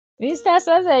Mr.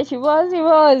 Soze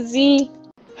ekibozibozi.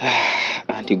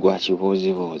 Anti gwa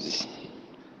kibozibozi.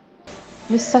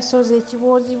 Mr. Soze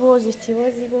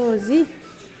ekibozibozi.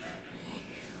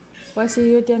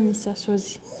 Wasiyo otya Mr.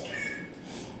 Soze?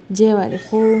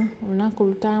 Gyebaleko olunaku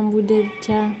lutambudde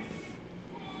lutya?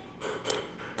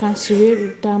 Kansibe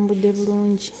lutambudde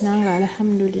bulungi nange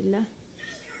alhamdulillah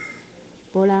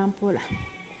mpola mpola.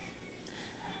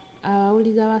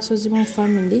 Abawuliza abasozi mu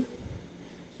family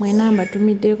mwena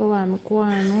mbatumiddeko ba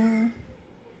mikwano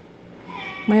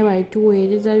mwebale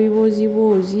tuweereza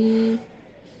bibozibozi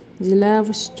zi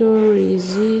love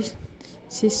stories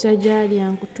sisa gyali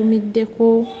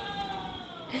ankutumiddeko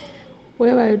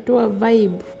webale tuwa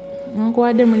vibe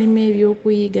nkuwadde mulimu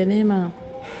ebyokuyiga naye mama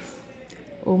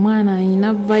omwana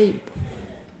alina vibe.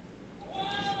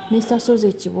 Mr.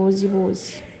 Soze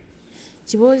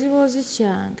kibozibozi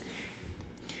kyange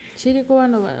kiriko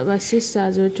bano ba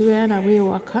sisters wetubeera nabo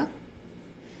ewaka.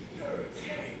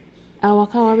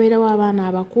 Awaka wabeerawo abaana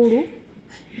abakulu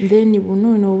then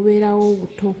buno obubeerawo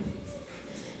obuto.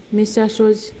 Mr.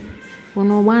 Soze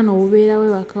buno obwana obubeerawo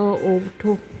ewaka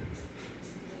obuto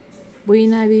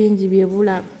bulina bingi bye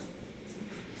bulaba.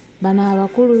 Bano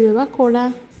abakulu bye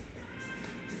bakola,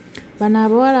 bano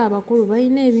abawala abakulu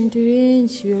balina ebintu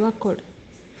bingi bye bakola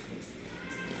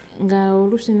nga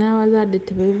oluusi n'abazadde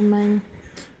tebabimanyi.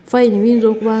 Fine biyinza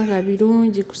okuba nga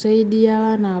birungi ku sayidi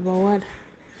y'abaana abawala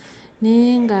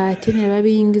naye ng'ate ne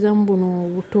babiyingiza mu buno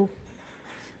obuto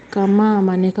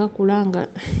kamaama ne kakula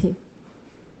nga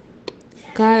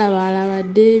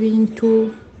kaalabaalabadde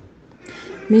ebintu.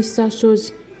 Mr.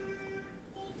 Soze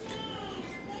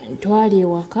twali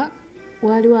ewaka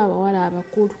waliwo abawala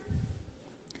abakulu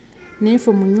naye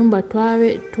ffe mu nnyumba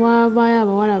twavaayo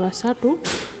abawala 3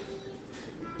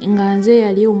 nga nze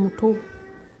yali omuto.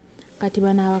 Kati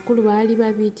bano abakulu baali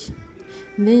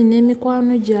 2 then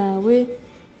n'emikwano gyabwe.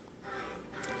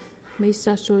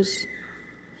 Mr. Soze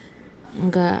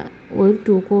nga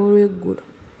wetutuuka olw'eggulo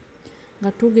nga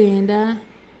tugenda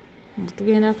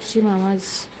kukima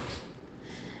amazzi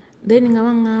then nga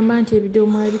baŋŋamba nti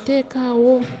ebidomola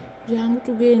biteekaawo jangu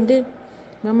tugende.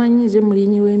 Bamanyi nze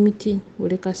mulinyi w'emiti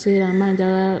buli kaseera mba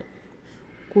njagala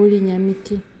kulinnya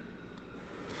miti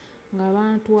nga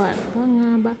bantwala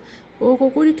baŋŋamba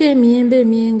okwo kuliko emiyembe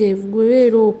emyengeevu gwe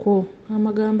beera okwo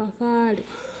amagamba kaali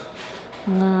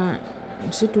nga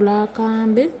nsitula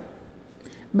akambe.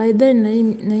 By then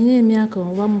nalina emyaka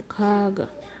oba 6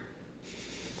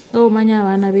 nga omanyi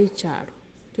abaana b'ekyalo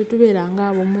tetubeera nga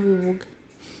ab'omu bibuga.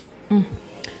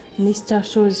 Mr.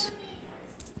 Soze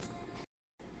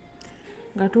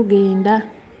nga tugenda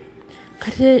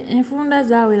kati enfunda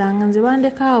zaaweranga nze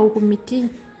bandeka awo ku miti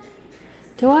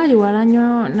tewaali wala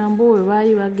nnyo nabo we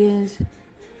baali bagenze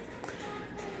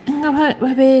nga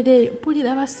babeere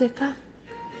mpulira baseka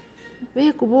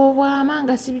beekuba obwama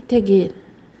nga sibitegeera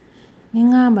ne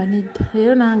ŋŋamba nedda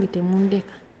leero nange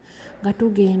temundeka nga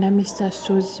tugenda. Mr.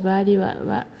 Soze baali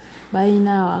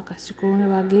balina awo akasiko ne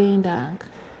bagendanga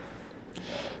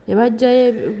ne baggyayo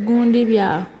ebigundi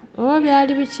byabwe oba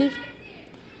byali biki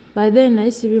by then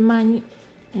naye sibimanyi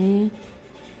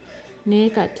naye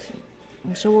kati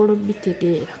nsobola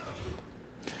obitegeera.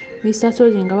 Mr.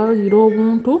 Soze nga babagira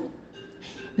obuntu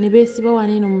ne beesiba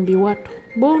wano eno mu biwato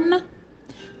bonna.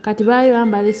 Kati baali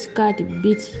bambala sikaati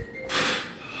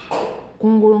 2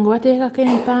 kungulu nga bateekako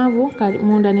empanvu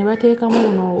munda ne bateekamu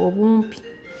buno obumpi.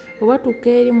 Oba tukka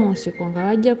eri mu nsiko nga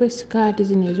baggyako sikaati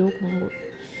zino ez'okungulu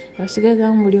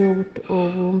basigazamu buli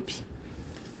obumpi.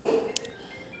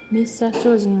 Mr.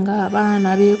 Soze nga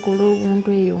abaana beekola obuntu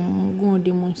eyo mu gundi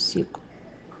mu nsiko.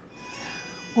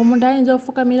 Omuntu ayinza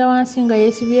ofukamira wansi nga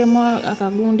yeesibyemu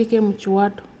akagundi ke mu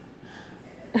kiwato.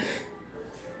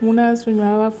 Munansonyiwa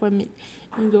abafami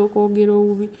yinza okwogera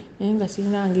obubi naye nga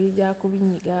sirina ngeri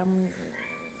gyakubinyigamu,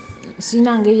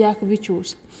 sirina ngeri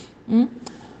gyakubikyusa.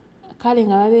 Kale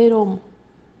nga babeera omwo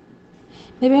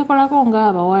ne beekolako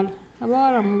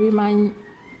ng'abawala mubimanyi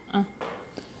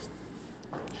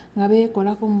nga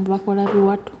beekolako mu bakola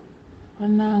biwato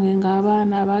bannange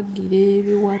ng'abaana baggira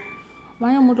ebiwato.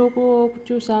 Omanyi omuntu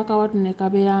okukyusa akawato ne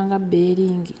kabeera nga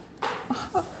beeringi.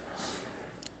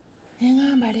 Ne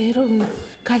ŋŋamba leero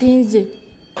kalinze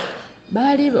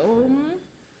baali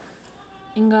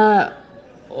nga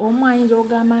omu ayinza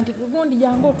okugamba nti gundi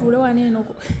jangu otuule wano eno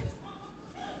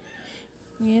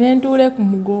ngende ntuule ku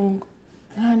mugongo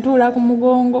nga ntuula ku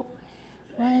mugongo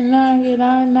nange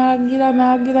naagira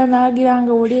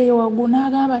nga oli eyo waggulu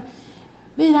n'agamba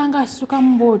beera nga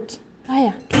asitukamu bwoti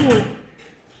aya tuula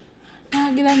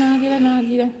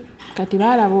naagira. Kati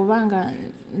baalaba oba nga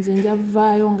nze nja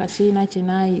vaayo nga sirina kye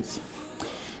naayiza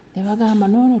ne bagamba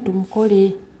noono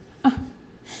tumukole.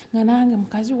 nga nange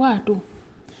mukazi waatu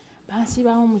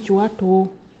bansibamu mu kiwato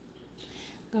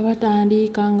nga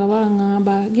batandika nga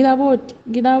baŋŋamba gira booti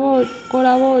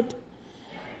kola booti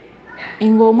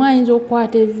ng'omu ayinza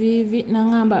okukwata evviivi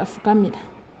naŋŋamba afukamira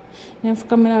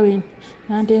nenfukamira bwe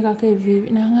nanteekako evviivi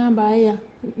naŋŋamba aya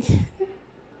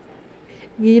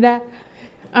gira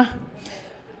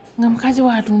nga mukazi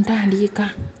waatu ntandika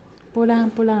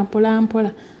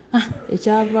mpola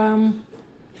ekyavaamu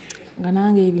nga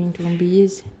nange ebintu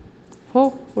mbiyize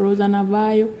olowooza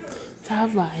navaayo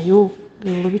saavaayo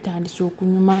olwo bitandise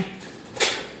okunyuma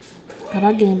nga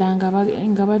bagenda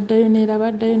nga baddayo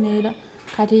neera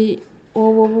kati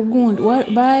obwo obugundi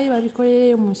baali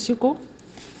babikolereyo mu nsiko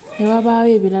ne wabaawo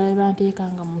ebirala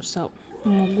banteekanga mu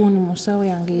nsawo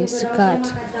yange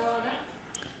ey'esikaati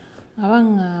nga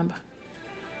baŋŋamba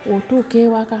otuuka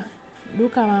ewaka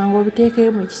dduka mangu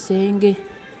obiteekeyo mu kisenge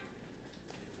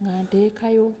nga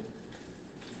nteekayo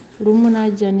lumu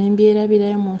najja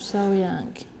nembyerabirayo mu nsawo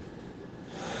yange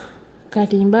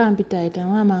kati mba mpitaayita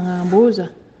maama nga mbuuza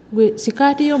gwe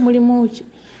sikaati yo mulimu ki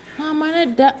maama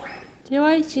nedda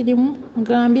tewali kirimu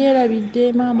nga mbyerabidde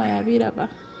maama yabiraba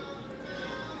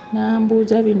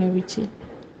nambuuza bino biki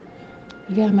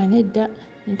gamba nedda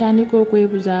ntandika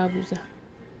okwebuzaabuza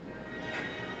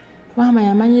maama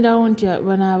yamanyirawo nti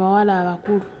bano abawala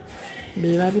abakulu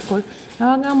be babikola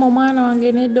nabagamba omwana wange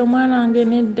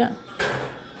nedda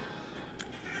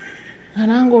nga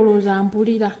nange olowooza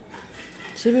mpulira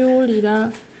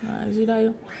sibiwulira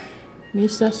azirayo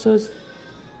misasozi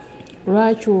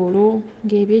lwaki olwo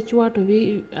ng'ebyekiwato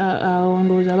awo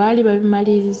ndowooza baali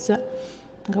babimaliriza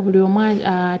nga buli omu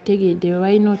ategedde bwe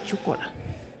balina okukikola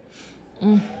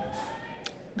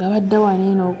nga badda wano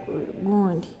eno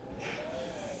gundi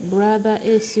brother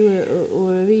esi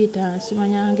webiyita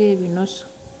nsimanyanga ebinoso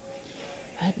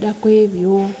badda ku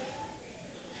ebyo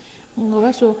nga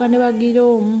basooka ne bagira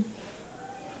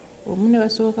omu ne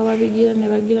basooka babigira ne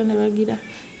bagira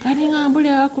kati nga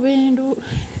mbulira bakuba endu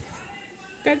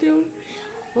kati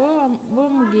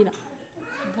bomugira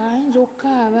ng'ayinza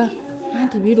okukaaba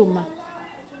anti biruma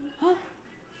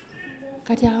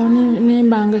kati awo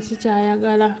nembanga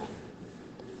sikyayagala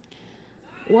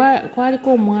kwaliko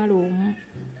omuwala omu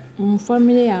mu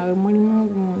famire yaabwe mulimu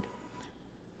ogundi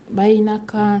balina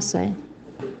kansa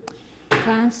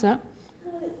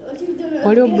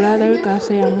waliwo brother we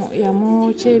kansa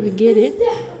yamwokya ebigere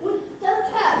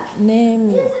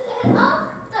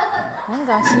n'emimwa naye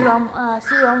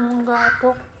ng'asiiba mu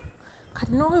ngaato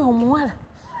kati n'oyo omuwala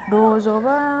ndowooza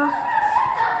oba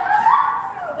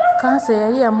kansa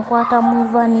yali yamukwata mu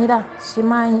vanira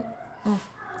simanyi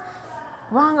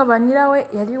kubanga vanira we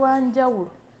yali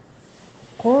wanjawulo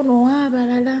koono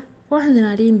waabalala kwanze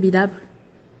nali mbiraba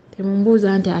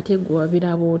temumbuuza nti ate gwe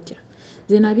wabiraba otya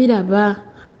nze nabiraba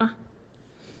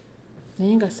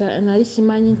naye nga nali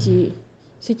simanyi nti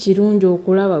si kirungi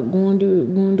okulaba gundi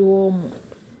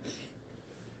w'omuntu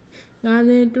nga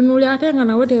nze ntunuulira ate nga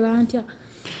nabo tebantya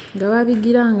nga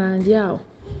babigira nga ndi awo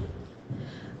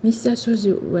misasozi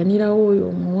wanirawo oyo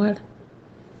omuwala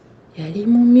yali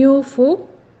mumyufu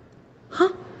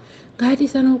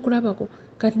ng'atiisa n'okulabako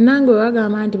kati nange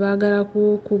webagamba nti baagala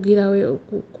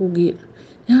kugira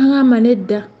nabagamba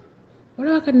nedda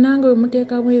olaba kati nange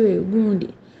wemuteekamu ebyo egundi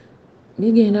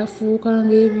bigenda fuuka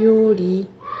ng'ebyoli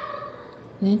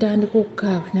nentandika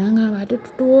okukaaba nabagamba ate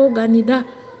tutuwooganira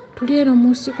tuli eno mu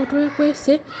nsiko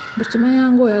twekwese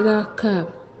mbukimanyanga oyagala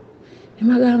kukaaba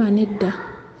nemagamba nedda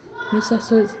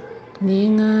misasozi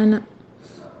neŋŋaana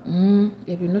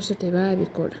ebinoso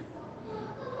tebaabikola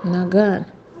nagaana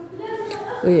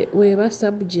weba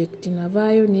subject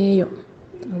navaayo neeyo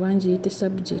oba ngiyite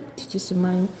subject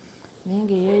kisimanyi naye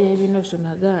ngaeyo y'ebinoso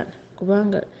nagaana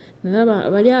kubanga nalaba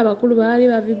bali abakulu baali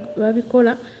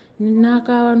babikola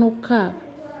nakaaba n'okukaaba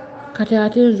kati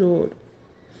ate nzoolo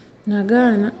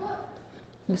nagaana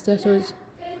misasozi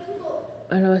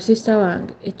bano basista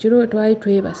wange ekiro twali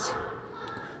twebase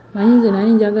manyi nze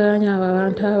nali njagala nnyo abo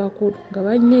abantu abakulu nga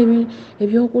balina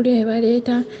ebyokulya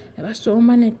ebaleeta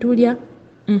nebasomba ne tulya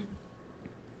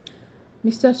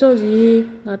misasozi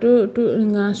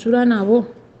nga nsula nabo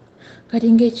kati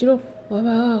ng'ekiro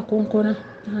wabaawo akonkona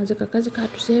nze kakazi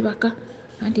katuseebaka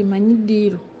anti manyi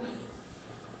ddiiro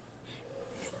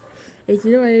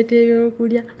ekiro baleeta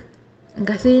ebyokulya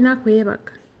nga sirina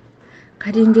kwebaka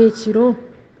kati ng'ekiro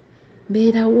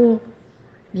mbeerawo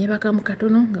neebaka mu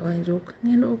katono nga banzuuka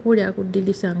ngenda okuwulira ku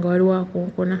ddirisa nga waliwo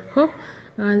akonkona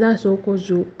nga nze asooka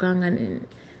ozuukuka nga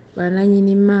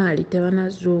bananyini maali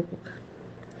tebanazuukuka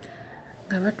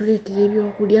nga batuleetera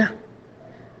ebyokulya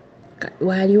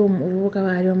waali omuvubuka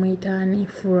baali omuyitaani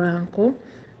Franco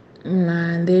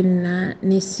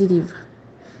ne Silver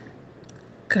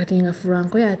kati nga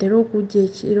Franco yatera okujja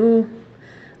ekiro.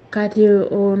 Kati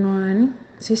ono ani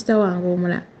sister wange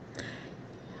omulala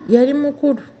yali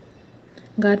mukulu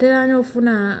ng'atera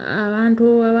n'ofuna abantu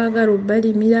abaagala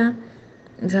obbalimira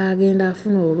ng'agenda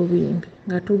afuna olubimbi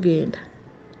nga tugenda.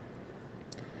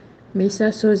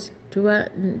 Mr. Sozi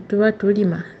tuba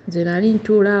tulima, nze nali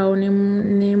ntuula awo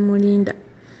ne mulinda.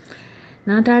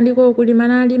 N'atandika okulima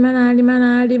n'alima.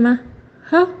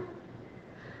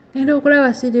 Ngenda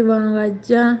okulaba Silver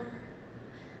ng'ajja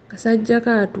kasajja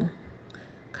kaatu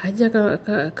kajja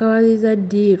kawaliza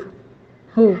ddiiru.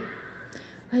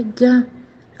 Ajja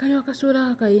kali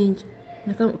wakasuula akayinja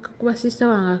kakuba sister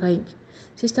wange akayinja.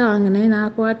 Sister wange naye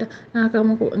n'akwata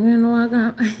ngeno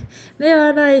wagamba naye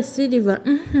wanaye Silver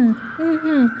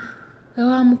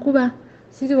wamukuba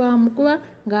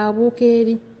ng'abuuka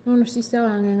eri n'ono sister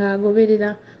wange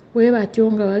ng'agoberera bwe batyo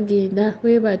nga bagenda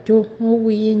bwe batyo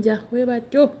n'obuyinja bwe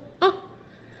batyo.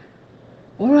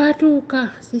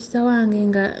 Olwatuuka sister wange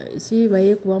nga Silver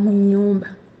yeekuba mu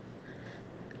nnyumba,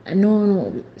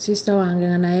 n'ono sister wange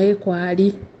nga naye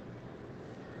kwali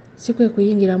si kwe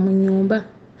kuyingira mu nnyumba.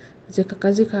 Nze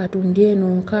kakazi kaatundi eno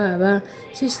nkaaba,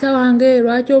 sister wange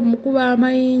lwaki omukuba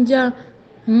amayinja?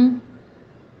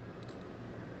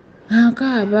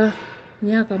 Nkaaba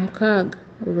myaka 6.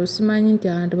 Olwo simanyi nti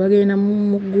abantu bagenda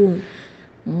mu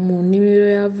nnimiro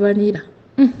ya vanilla.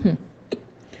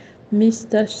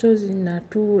 Mr. Sozi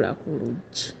natuula ku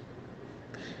luggi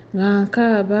nga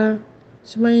nkaaba,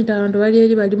 simanyi nti abantu bali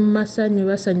eri bali mu masanyu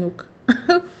basanyuka.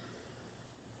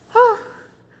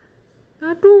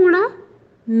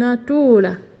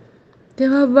 Natuula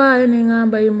tebavaayo ne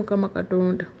ŋŋamba ye Mukama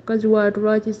Katonda, mukazi waatu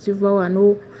lwaki siva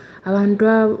wano? Abantu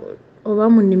oba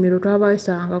mu nnimiro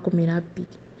twabasanga 12,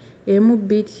 emu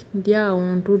 2 ndi awo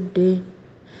ntudde.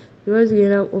 Ziba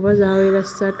zigenda oba zaawera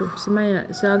 3,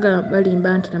 simanyi, saagala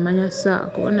balimba nti namanya ssaawa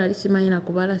kuba nali simanyi na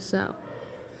kubala ssaawa.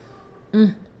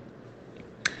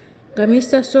 Nga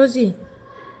Mr. Sozi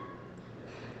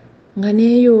nga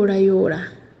neeyoolayoola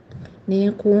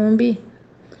n'enkumbi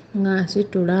nga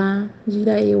nsitula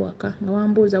nzirayo ewaka nga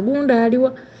bambuuza gundi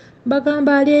aliwa,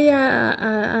 bagamba ali eyo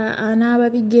anaaba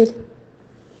bigere.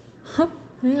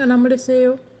 Naye nga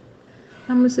namuleseeyo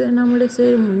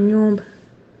mu nnyumba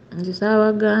nze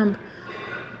saabagamba.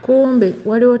 Kumbe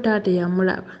waliwo taata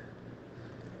yamulaba,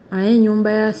 naye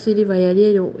ennyumba ya Silver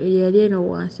yali eno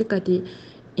wansi, kati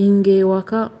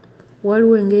ng'ewaka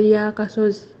waliwo engeri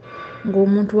y'akasozi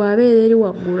ng'omuntu abeera eri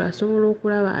waggulu asobola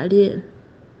okulaba ali eno.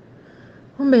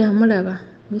 Kumbe yamulaba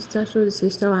Mr. Sozi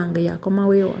sister wange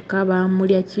yakomawo ewaka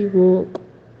baamulya kibooko.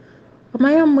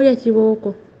 Omanyi omulya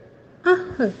kibooko?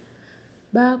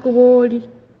 Baakuba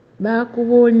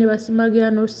oli ne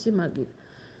basimagira n'osimagira.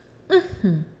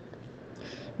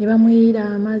 Ne bamuyiira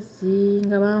amazzi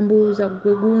nga bambuuza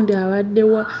gwe gundi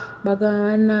abaddewa,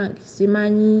 bagamba bannange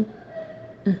simanyi.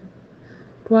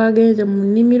 Twagenze mu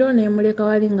nnimiro ne muleka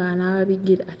wali ng'anaaba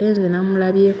bigere, ate nze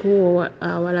namulabyeko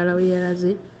awalala we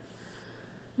yalaze.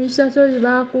 Mr. Sozi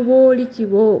baakuba oli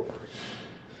kibooko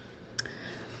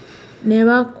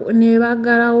ne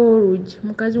baggalawo oluggi.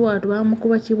 Mukazi waatu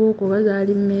baamukuba kibooko oba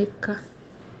zaali mmeka,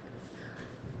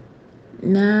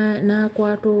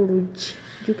 n'akwata oluggi.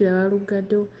 Jjukira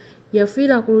baluggaddewo,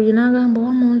 yafiira ku luggi n'agamba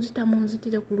oba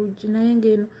munzitire ku luggi, naye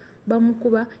ng'eno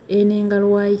bamukuba eno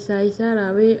engalo wayisaayisa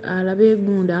alabe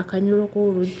gundi akanyolo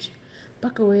k'oluggi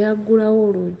paka we yaggulawo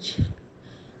oluggi.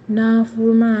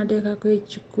 N'afuluma n'ateekako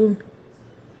 10,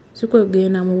 si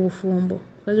kwegenda mu bufumbo.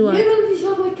 Mukazi waatu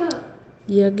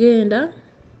yagenda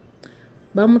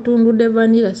bamutundudde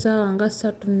vanilla ssaawa nga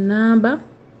 3 nnamba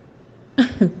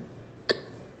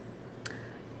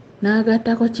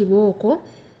n'agattako kibooko.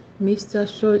 Mr.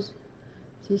 Sozi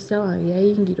sister wange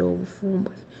yayingira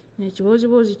obufumbo,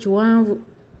 ekiboozibozi kiwanvu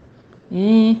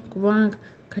kubanga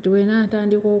kati weena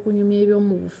atandika okunyumya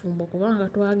eby'omu bufumbo kubanga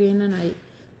twagenda naye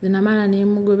nze namala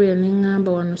n'emugobera ne ŋŋamba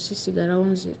wano sisigalawo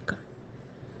nzekka,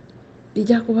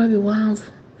 bijja kuba biwanvu.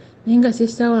 Naye nga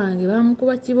sister wange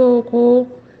baamukuba kibooko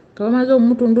nga bamaze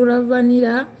omutundula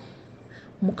vanilla.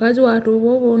 Mukazi waatu oba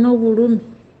oboona obulumi.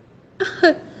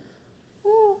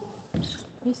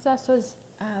 Mr. Sozi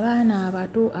abaana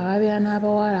abato ababeera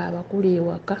n'abawala abakulu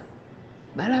ewaka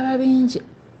balaba bingi.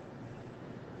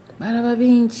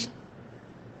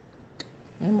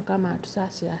 Naye Mukama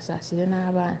atusaasire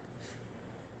n'abaana.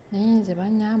 Naye nze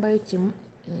bannyambayo kimu,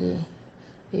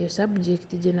 eyo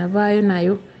sabjekiti gye navaayo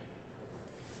nayo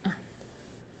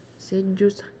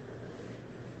sejjusa.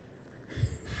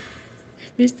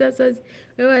 Mr. Sozi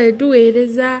wewale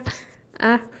tuweereza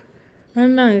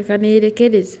nannange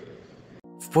kaneerekereze.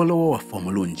 Follow waffe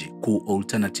omulungi ku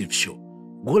Alternative Show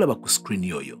gw'olaba ku screen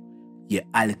yoyo ye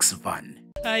Alex Van.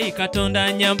 Ai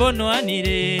katonda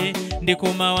nyambonwanire ndi ku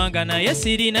mawanga naye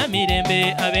sirina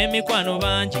mirembe ab'emikwano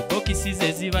bangi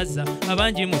bokisize zibaza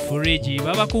abangi mu furiji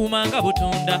babakuumanga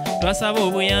butunda twasaba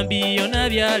obuyambi yonna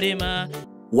byalema.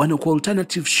 Wano ku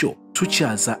Alternative Show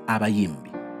tukyaza abayimbi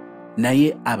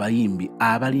naye abayimbi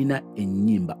abalina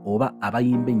ennyimba oba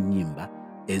abayimba ennyimba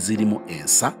ezirimu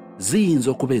ensa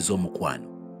ziyinza okuba ez'omukwano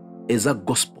eza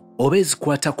gospel oba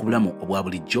ezikwata ku bulamu obwa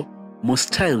bulijjo mu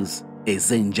styles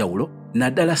ez'enjawulo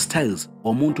naddala styles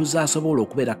omuntu z'asobola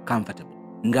okubeera comfortable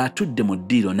ng'atudde mu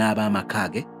ddiiro n'ab'amaka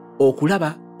ge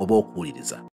okulaba oba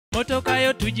okuwuliriza. Motoka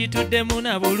yo tugituddemu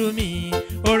na bulumi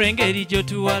olw'engeri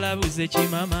gy'otuwalabuze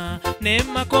kimama ne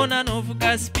makona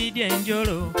n'ovuga sipiidi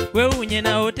enjolo weewuunye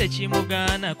nawo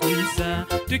tekimugaana kuyisa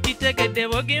tukitegedde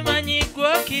bogimanyi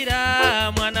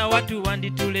gwokira mwana wattu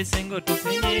wanditulese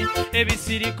ng'otusenye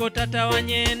ebisiriko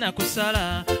tatawanye na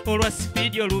kusala olwa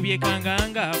sipiidi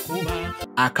olubyekanganga akuba.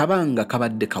 Akabanga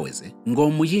kabadde kaweze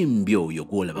ng'omuyimbi oyo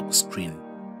gw'olaba ku screen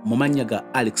mu mannya ga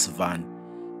Alex Van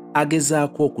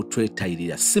agezaako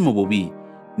okutwetayirira si mu bubi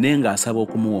naye ng'asaba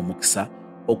okumuwa omukisa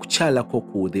okukyalako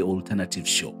ku The Alternative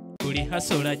Show. Tuli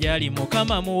hasola gyali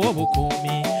mukama muwa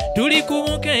obukuumi tuli ku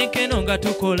mukenkeno nga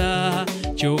tukola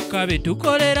kyokka be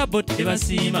tukolera bo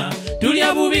tebasiima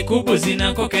tulya bubi ku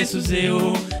buzinako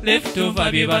kesuzeewo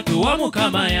leftover bye batuwa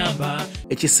mukama yamba.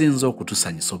 Ekisinza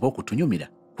okutusanyusa oba okutunyumira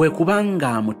kwe kubanga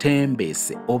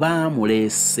amutembeese oba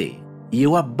amuleese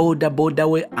yewa boda boda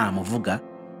we amuvuga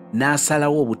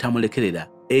n'asalawo obutamulekerera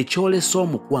ekyolesa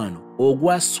omukwano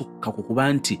ogwasukka ku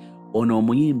kuba nti ono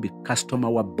omuyimbi kasitoma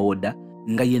wa boda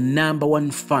nga ye number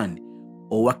 1 fan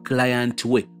owa client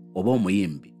we oba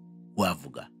omuyimbi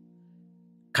gwavuga.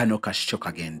 Kano kasho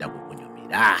kagenda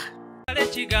kukunyumira.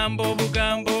 Ekigambo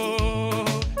bugambo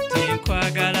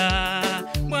tenkwagala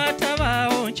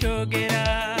bwatabaawo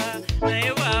nkyogera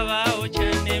naye bwabaawo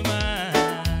kyannema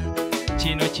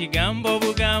kino kigambo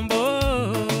bugambo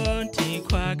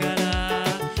tinkwagala.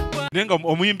 Nenga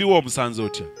omuyimbi wo omusanze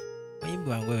otya? Omuyimbi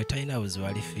wange oyo talina buzibu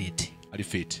ali fit. Ali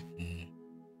fit.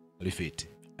 Ali fit.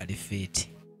 Ali fit.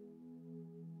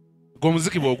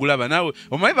 Gomuziki bw'ogulaba nawe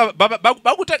omanyi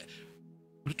bakuta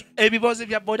ebiboze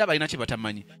bya boda balina kye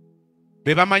batamanyi.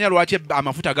 Be bamanya lwaki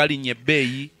amafuta galinnya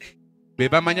ebbeeyi. Be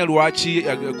bamanya lwaki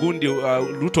gundi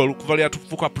luto okuva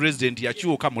lyatufuka president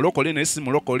yakyuka mulokole naye si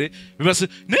mulokole.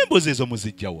 N'emboozi ezo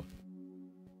muzijjawa?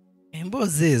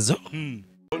 Emboozi ezo?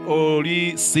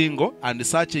 Oli single and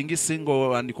searching,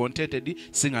 single and contented,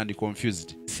 sing and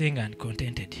confused. Sing and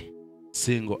contented.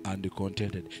 Single and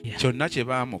contented. Yeah. Kyonna kye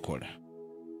baamukola.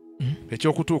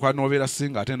 Ekyokutuuka n'obeera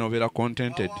single ate n'obeera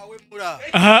contented.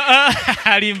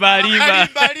 Alimba.